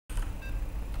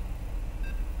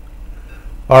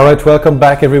Alright, welcome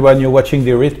back everyone. You're watching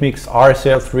the Rhythmix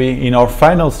RSL 3. In our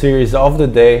final series of the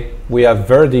day, we have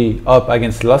Verdi up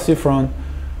against LucifroN.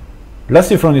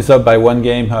 LucifroN is up by one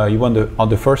game. He won on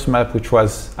the first map, which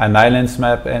was an islands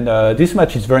map. And this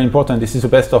match is very important. This is a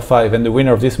best of 5, and the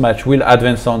winner of this match will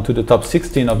advance on to the top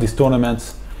 16 of this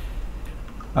tournament.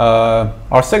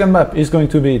 Our second map is going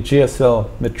to be GSL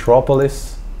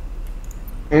Metropolis.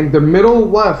 And the middle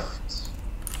left,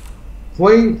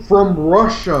 playing from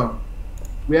Russia,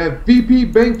 we have VP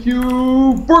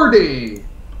game2 Verdi.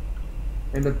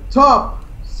 And the top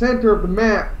center of the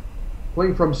map,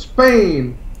 playing from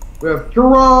Spain, we have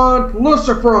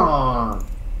LucifroN.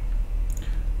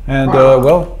 And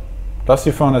well,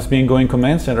 LucifroN has been going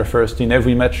command center first in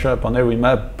every matchup on every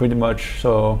map pretty much,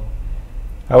 so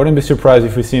I wouldn't be surprised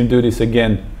if we see him do this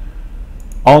again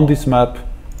on this map.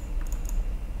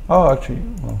 Oh, actually,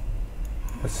 well,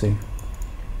 let's see.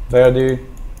 Verdi,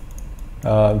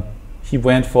 he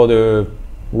went for the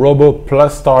Robo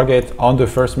plus target on the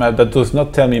first map. That does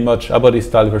not tell me much about his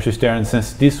style versus Terran,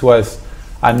 since this was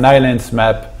an islands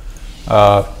map.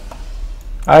 I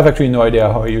have actually no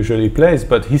idea how he usually plays,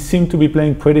 but he seemed to be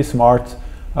playing pretty smart.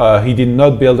 He did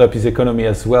not build up his economy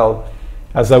as well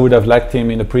as I would have liked him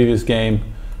in the previous game.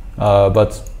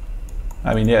 But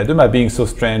I mean, yeah, the map being so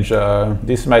strange,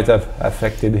 this might have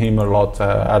affected him a lot.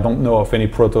 I don't know of any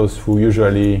protos who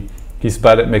usually he's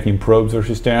bad at making probes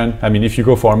versus Terran. I mean, if you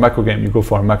go for a macro game, you go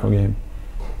for a macro game.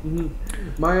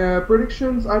 My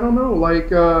predictions, I don't know. Like,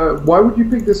 why would you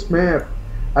pick this map?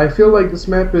 I feel like this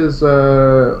map is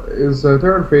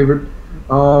Terran favorite.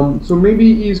 So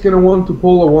maybe he's gonna want to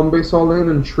pull a one base all in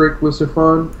and trick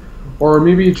LucifroN, or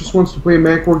maybe he just wants to play a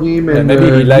macro game and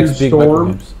maybe he likes big Storm. macro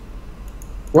games.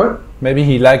 What? Maybe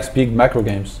he likes big macro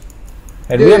games.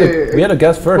 And Yeah, we had a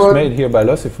gas first made here by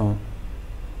LucifroN.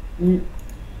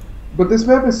 But this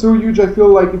map is so huge, I feel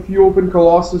like if you open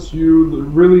Colossus, you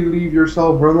really leave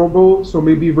yourself vulnerable. So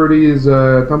maybe Verdi is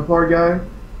a Templar guy. So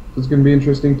it's going to be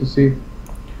interesting to see.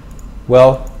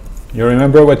 Well, you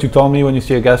remember what you told me when you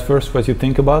see a gas first, what you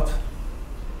think about?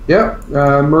 Yeah,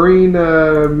 Marine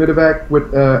Medevac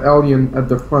with Alien at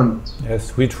the front.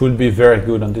 Yes, which would be very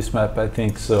good on this map, I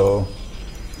think. So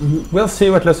we'll see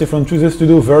what LucifroN chooses to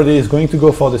do. Verdi is going to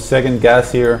go for the second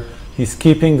gas here. He's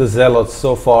keeping the Zealots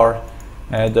so far.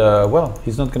 And well,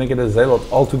 he's not going to get a Zealot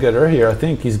altogether here. I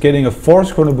think he's getting a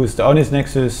force chrono boost on his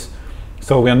Nexus.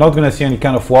 So we are not going to see any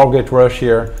kind of Wargate rush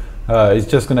here. He's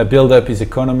just going to build up his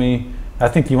economy. I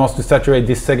think he wants to saturate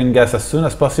this second gas as soon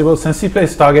as possible. Since he played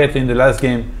Stargate in the last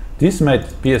game, this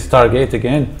might be a Stargate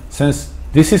again, since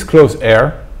this is close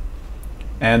air.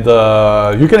 And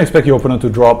you can expect your opponent to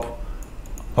drop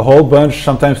a whole bunch,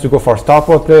 sometimes to go for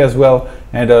starport play as well.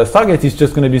 And Stargate is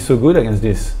just going to be so good against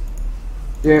this.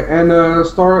 Yeah, and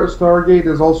Stargate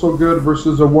is also good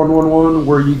versus a 1-1-1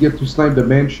 where you get to snipe the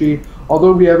Banshee.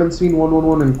 Although we haven't seen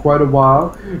 1-1-1 in quite a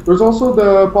while. There's also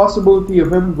the possibility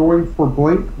of him going for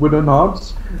Blink with a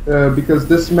Knobs. Because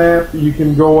this map, you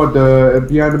can go at the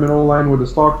behind the middle line with the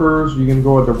Stalkers. You can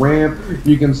go at the ramp.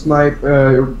 You can snipe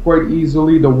quite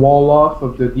easily the wall off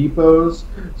of the depots.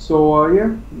 So,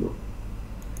 yeah.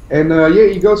 And, yeah,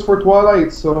 he goes for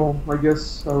Twilight. So, I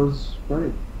guess I was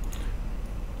right.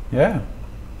 Yeah.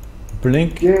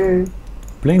 Blink? Yay.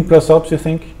 Blink plus ops, you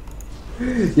think?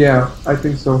 Yeah, I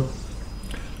think so.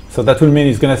 So that will mean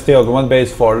he's going to stay on one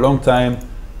base for a long time.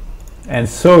 And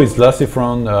so is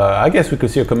LucifroN. I guess we could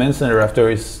see a command center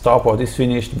after his starport is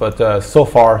finished, but so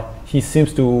far he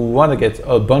seems to want to get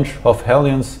a bunch of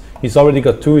Hellions. He's already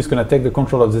got 2. He's going to take the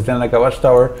control of the Zenlaka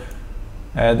Watchtower.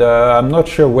 And I'm not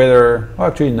sure whether... Oh,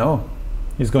 actually, no.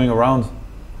 He's going around.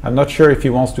 I'm not sure if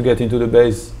he wants to get into the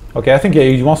base. Okay, I think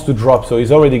he wants to drop, so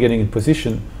he's already getting in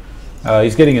position.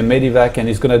 He's getting a Medivac, and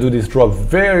he's going to do this drop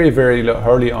very, very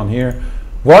early on here.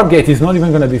 Wargate is not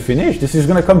even going to be finished. This is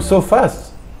going to come so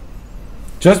fast.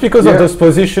 Just because of those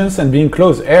positions and being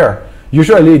close air.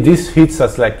 Usually this hits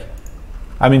us like,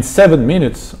 I mean, 7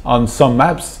 minutes on some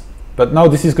maps. But now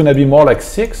this is going to be more like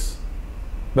 6.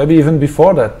 Maybe even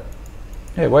before that.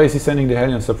 Hey, why is he sending the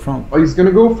Hellions up front? Oh, he's going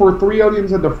to go for 3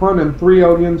 Aliens at the front and 3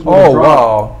 Aliens with a drop.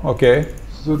 Wow. Okay.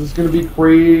 So this is going to be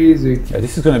crazy. Yeah,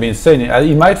 this is going to be insane.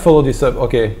 He might follow this up.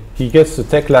 Okay, he gets the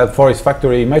tech lab for his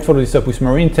factory. He might follow this up with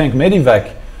Marine Tank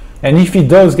Medivac. And if he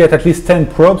does get at least 10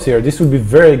 probes here, this would be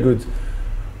very good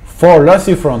for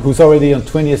LucifroN, who's already on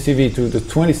 20 SCV to the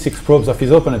 26 probes of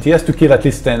his opponent. He has to kill at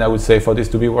least 10, I would say, for this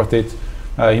to be worth it.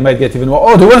 He might get even more.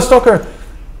 Oh, the one Stalker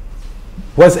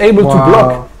was able to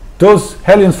block those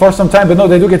Hellions for some time, but no,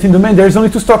 they do get in the main. There's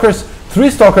only 2 Stalkers, 3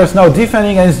 Stalkers now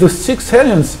defending against those 6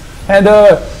 Hellions. And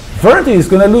Verdi is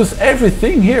going to lose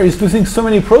everything here. He's losing so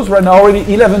many pros right now.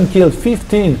 Already 11 killed,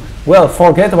 15 well,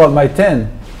 forget about my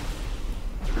 10.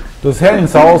 Those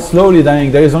Hellions are all slowly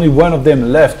dying. There is only one of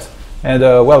them left. And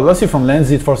well, LucifroN lands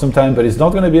it for some time, but he's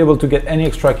not going to be able to get any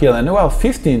extra kill. And well,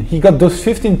 15. He got those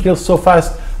 15 kills so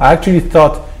fast. I actually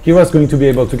thought he was going to be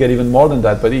able to get even more than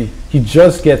that, but he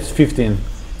just gets 15.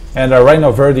 And right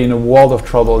now, Verdi in a world of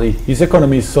trouble. His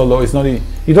economy is so low.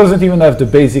 He doesn't even have the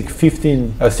basic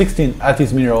 16 at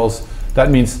his minerals. That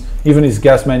means even his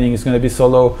gas mining is going to be so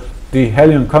low. The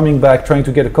Hellion coming back, trying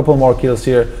to get a couple more kills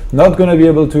here. Not going to be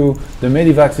able to. The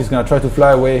Medivac is going to try to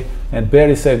fly away and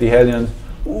barely save the Hellion.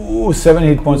 Ooh, 7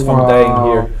 hit points from dying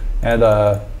here.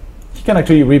 And he can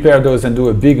actually repair those and do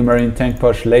a big Marine tank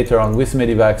push later on with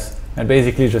Medivacs and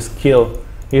basically just kill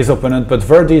his opponent. But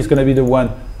Verdi is going to be the one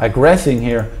aggressing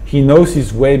here. He knows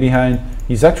he's way behind.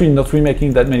 He's actually not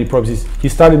remaking that many probes. He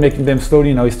started making them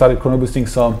slowly. Now he started chrono boosting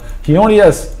some. He only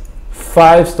has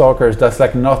 5 stalkers. That's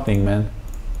like nothing, man.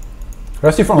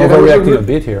 LucifroN overreacting a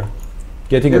bit here,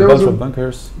 getting a bunch of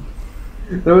bunkers.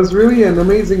 That was really an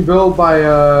amazing build by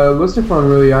LucifroN.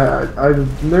 Really,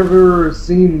 I've never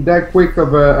seen that quick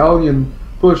of a alien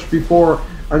push before.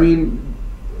 I mean,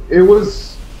 it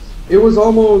was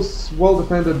almost well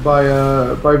defended by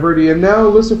Verdi, and now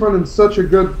LucifroN in such a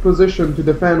good position to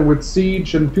defend with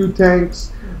siege and 2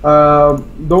 tanks. The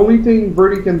only thing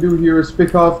Verdi can do here is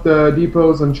pick off the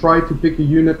depots and try to pick a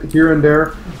unit here and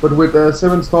there, but with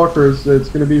 7 stalkers it's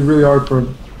going to be really hard for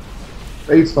him.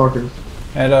 8 stalkers.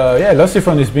 And yeah,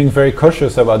 LucifroN is being very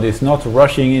cautious about this, not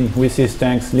rushing in with his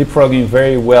tanks, leapfrogging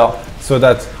very well, so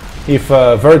that if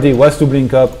Verdi was to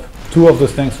blink up, 2 of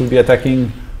those tanks will be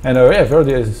attacking. And yeah,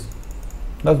 Verdi is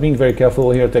not being very careful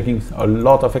here, taking a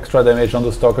lot of extra damage on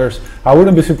the stalkers. I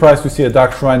wouldn't be surprised to see a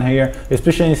Dark Shrine here,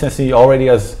 especially since he already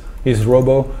has his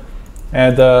Robo.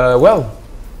 And well,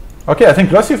 okay, I think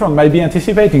LucifroN might be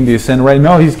anticipating this, and right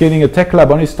now he's getting a tech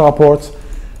lab on his starport,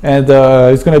 and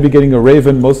he's going to be getting a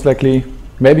Raven most likely,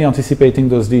 maybe anticipating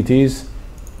those DTs.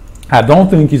 I don't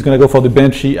think he's going to go for the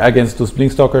Banshee against those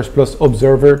Blink Stalkers plus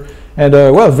Observer. And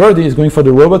well, Verdi is going for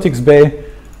the Robotics Bay.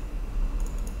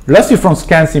 LucifroN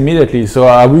scans immediately, so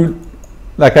I will,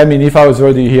 like, I mean, if I was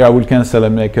Verdi here, I would cancel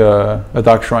and make a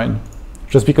Dark Shrine.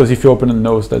 Just because if your opponent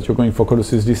knows that you're going for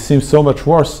Colossus, this seems so much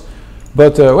worse.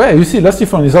 But well, you see,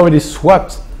 LucifroN is already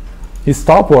swapped his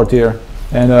starport here,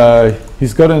 and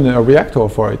he's gotten a reactor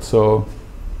for it. So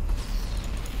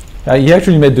he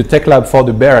actually made the tech lab for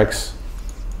the barracks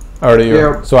earlier.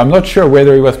 Yeah. So I'm not sure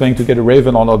whether he was planning to get a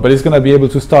Raven or not, but he's going to be able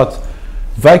to start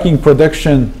Viking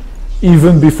production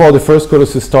even before the first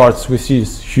Colossus starts, which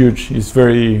is huge. It's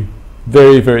very,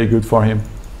 very, very good for him.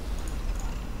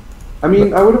 I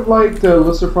mean, I would have liked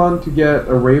LucifroN to get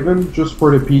a Raven just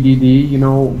for the PDD. You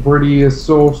know, Verdi is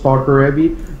so stalker heavy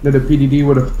that the PDD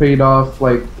would have paid off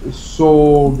like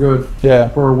so good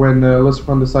for when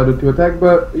LucifroN decided to attack.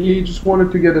 But he just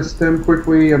wanted to get a stem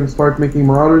quickly and start making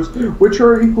Marauders, which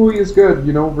are equally as good,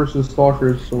 you know, versus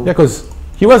stalkers. So. Yeah, because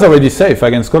he was already safe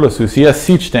against Colossus. He has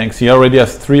siege tanks. He already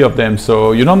has 3 of them,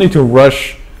 so you don't need to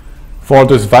rush for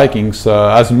those Vikings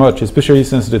as much, especially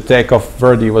since the tech of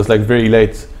Verdi was like very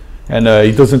late. And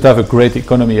he doesn't have a great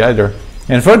economy either.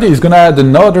 And Verdi is going to add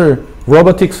another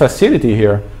robotics facility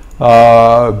here.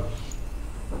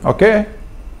 Okay.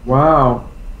 Wow.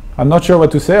 I'm not sure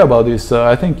what to say about this.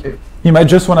 I think he might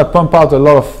just want to pump out a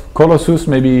lot of Colossus,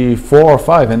 maybe 4 or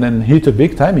 5, and then hit a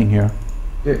big timing here.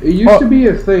 It used to be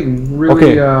a thing,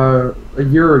 really, a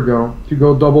year ago, to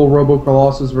go double Robo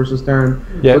Colossus versus Terran.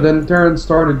 Yeah. But then Terran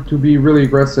started to be really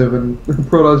aggressive, and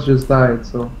Protoss just died,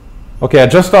 so... Okay, I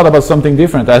just thought about something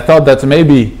different. I thought that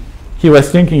maybe he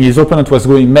was thinking his opponent was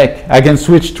going mech. I can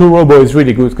switch to Robo is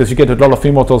really good because you get a lot of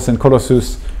Immortals and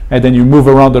Colossus, and then you move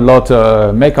around a lot.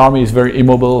 Mech army is very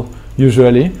immobile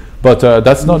usually, but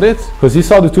that's not it, because he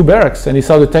saw the 2 barracks and he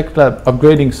saw the tech lab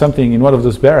upgrading something in one of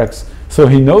those barracks, so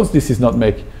he knows this is not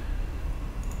mech.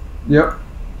 Yep.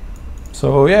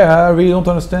 So yeah, I really don't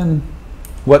understand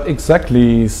what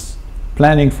exactly he's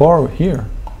planning for here.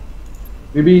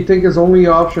 Maybe you think his only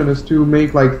option is to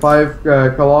make like 5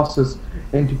 Colossus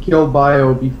and to kill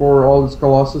Bio before all his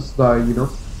Colossus die, you know?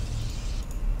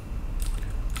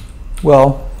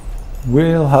 Well,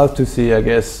 we'll have to see, I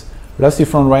guess.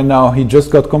 LucifroN right now, he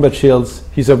just got combat shields,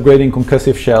 he's upgrading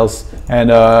concussive shells, and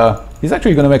he's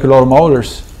actually going to make a lot of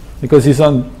Maulers because he's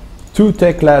on 2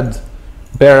 tech-lad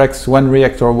barracks, 1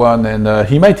 reactor 1, and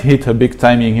he might hit a big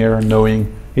timing here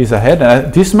knowing he's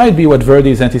ahead. This might be what Verdi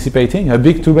is anticipating, a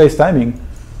big 2-base timing.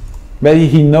 Maybe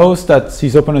he knows that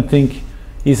his opponent think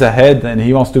he's ahead and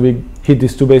he wants to hit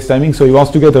this 2-base timing, so he wants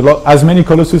to get as many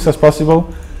Colossus as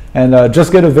possible and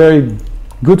just get a very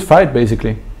good fight,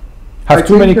 basically. have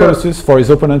too many Colossus for his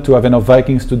opponent to have enough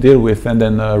Vikings to deal with and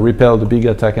then repel the big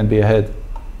attack and be ahead.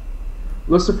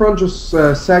 LucifroN just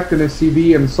sacked an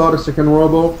SCV and saw the second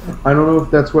Robo. I don't know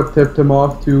if that's what tipped him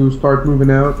off to start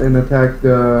moving out and attack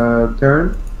the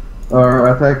Terran,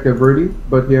 or attack Verdi.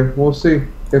 But yeah, we'll see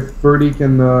if Verdi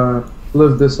can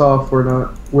live this off or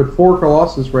not. With 4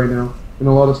 Colossus right now and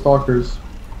a lot of Stalkers.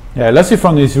 Yeah,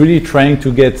 LucifroN is really trying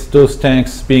to get those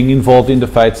tanks being involved in the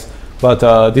fights,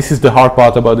 but this is the hard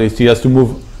part about this. He has to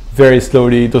move very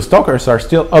slowly. Those Stalkers are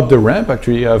still up the ramp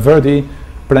actually. Verdi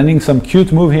planning some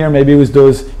cute move here, maybe with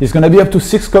those. He's going to be up to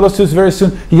 6 Colossus very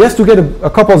soon. He has to get a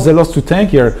couple of Zealots to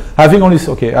tank here. Having only,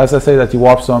 okay, as I say that he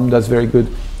warps some, that's very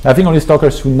good. Having only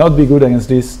Stalkers would not be good against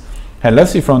this. And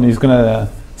LucifroN is going to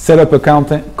set up a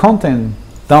content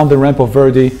down the ramp of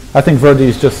Verdi. I think Verdi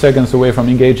is just seconds away from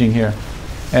engaging here.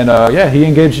 And yeah, he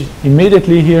engaged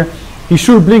immediately here. He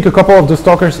should blink a couple of the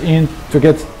Stalkers in to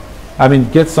get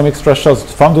some extra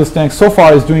shots from those tanks. So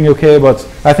far he's doing okay, but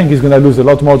I think he's going to lose a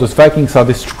lot more. Those Vikings are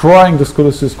destroying the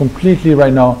Colossus completely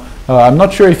right now. I'm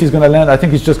not sure if he's going to land. I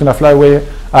think he's just going to fly away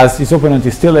as his opponent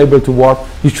is still able to warp.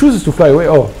 He chooses to fly away.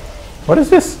 Oh, what is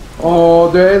this? Oh,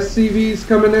 the SCVs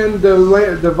coming in,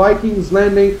 the Vikings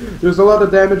landing. There's a lot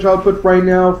of damage output right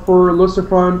now for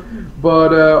LucifroN,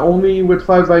 but only with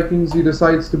 5 Vikings he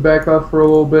decides to back off for a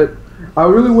little bit. I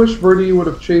really wish Verdi would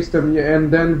have chased him,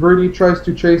 and then Verdi tries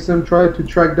to chase him, try to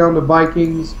track down the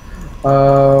Vikings.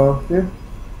 Yeah.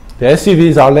 The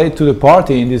SCVs are late to the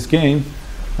party in this game.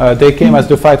 They came as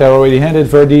the fight had already ended.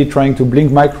 Verdi trying to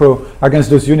blink micro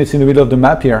against those units in the middle of the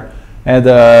map here. And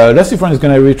LucifroN is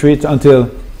going to retreat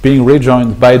until being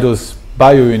rejoined by those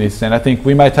bio units. And I think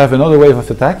we might have another wave of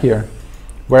attack here.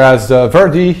 Whereas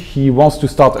Verdi, he wants to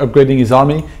start upgrading his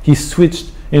army. He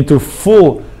switched into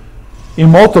full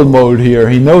immortal mode here.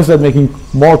 He knows that making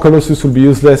more Colossus will be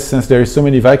useless since there is so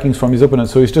many Vikings from his opponent,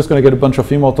 so he's just going to get a bunch of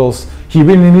immortals. He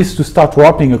really needs to start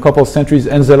warping a couple of sentries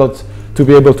and zealots to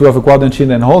be able to have a Guardian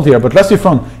Shield and hold here. But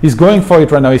LucifroN is going for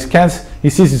it right now. He scans, he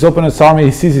sees his opponent's army,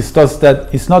 he sees his stats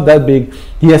that it's not that big.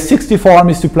 He has 64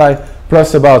 army supply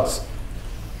plus about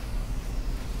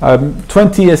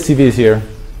 20 SCVs here.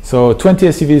 So 20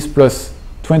 SCVs plus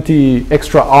 20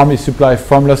 extra army supply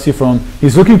from LucifroN.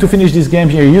 He's looking to finish this game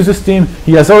here. He uses team.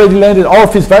 He has already landed all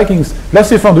of his Vikings.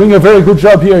 LucifroN doing a very good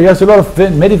job here. He has a lot of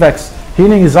medivacs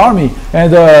healing his army.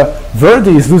 And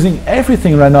Verdi is losing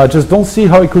everything right now. I just don't see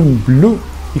how he could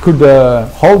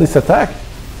hold this attack.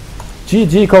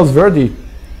 GG calls Verdi.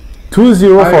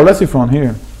 2-0 for LucifroN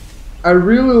here. I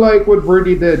really like what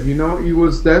Verdi did, you know, he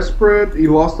was desperate, he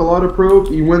lost a lot of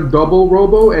probes, he went double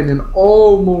robo and it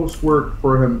almost worked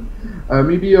for him.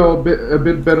 Maybe a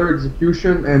bit better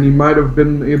execution and he might have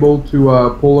been able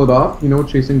to pull it off, you know,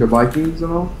 chasing the Vikings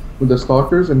and all with the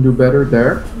Stalkers and do better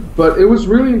there. But it was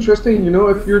really interesting, you know,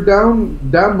 if you're down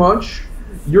that much,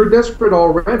 you're desperate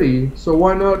already, so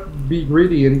why not be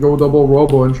greedy and go double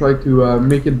robo and try to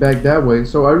make it back that way.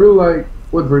 So I really like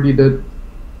what Verdi did.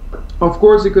 Of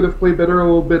course, he could have played better a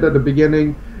little bit at the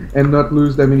beginning and not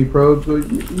lose that many probes, but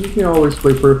you can always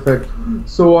play perfect.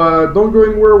 So don't go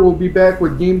anywhere, we'll be back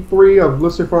with Game 3 of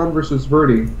LucifroN versus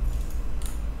Verdi.